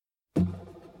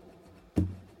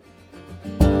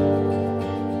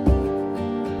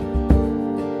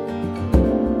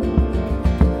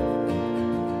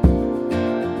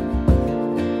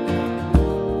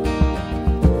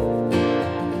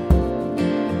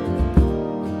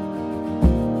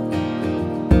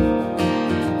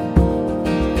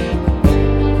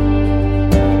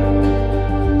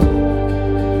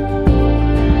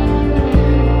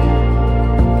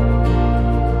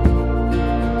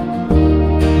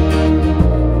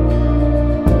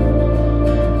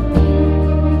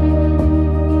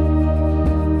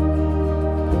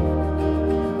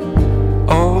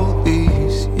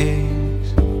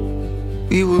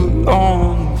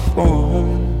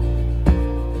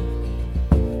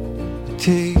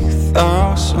take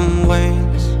 1,000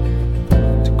 ways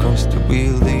to cross the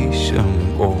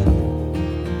relation wall.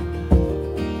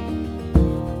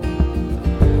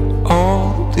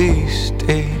 All these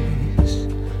days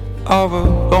of a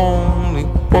lonely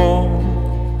walk,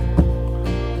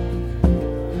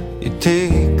 you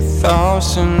take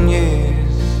 1,000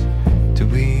 years to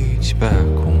reach back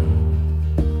home.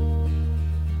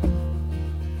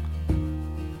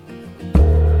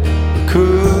 We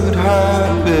could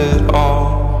have it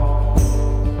all,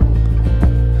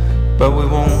 but we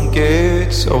won't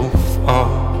get so far.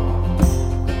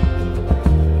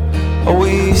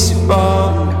 Always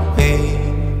run away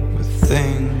with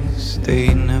things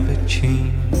they never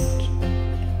change.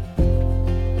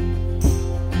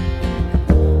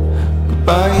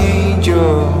 Goodbye,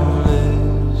 angels.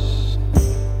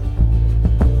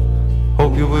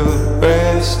 Hope you will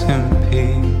rest in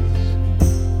peace.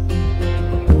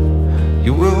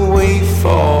 You will wait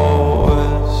for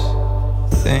us.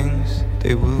 Things,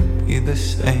 they will be the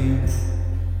same.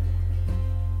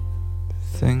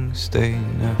 Things, they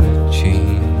never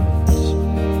change.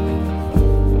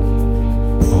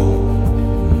 Oh,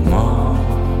 ma.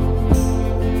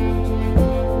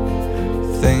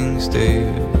 Things, they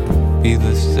will be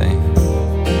the same.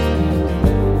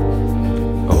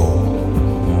 Oh,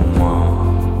 ma.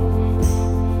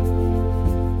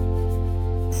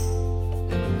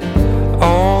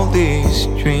 All these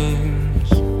dreams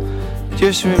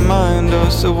just remind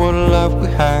us of what life we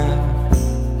had.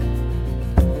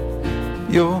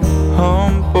 Your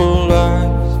humble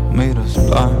eyes made us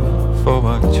blind for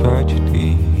our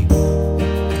tragedy.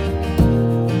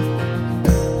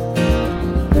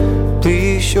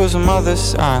 Please show some other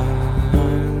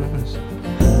signs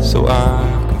so I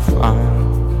can find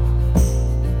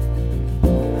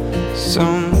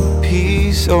some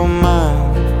peace of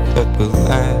mind that will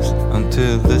last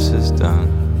until this is done.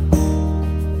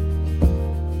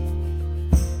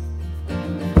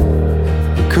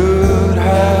 We could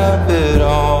have it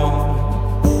all,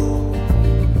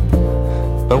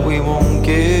 but we won't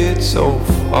get so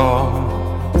far.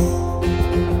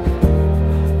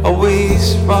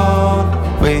 Always run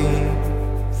away,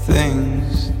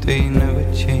 things they never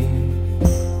change.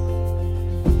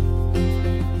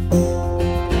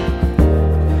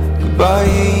 Goodbye,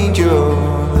 angels.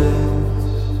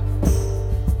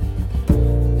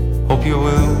 Hope you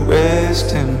will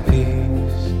rest in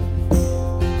peace.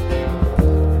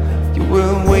 You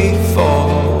will wait for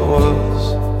us.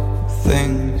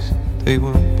 Things, they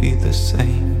will be the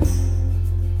same.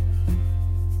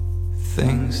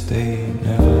 Things, they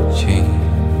never change.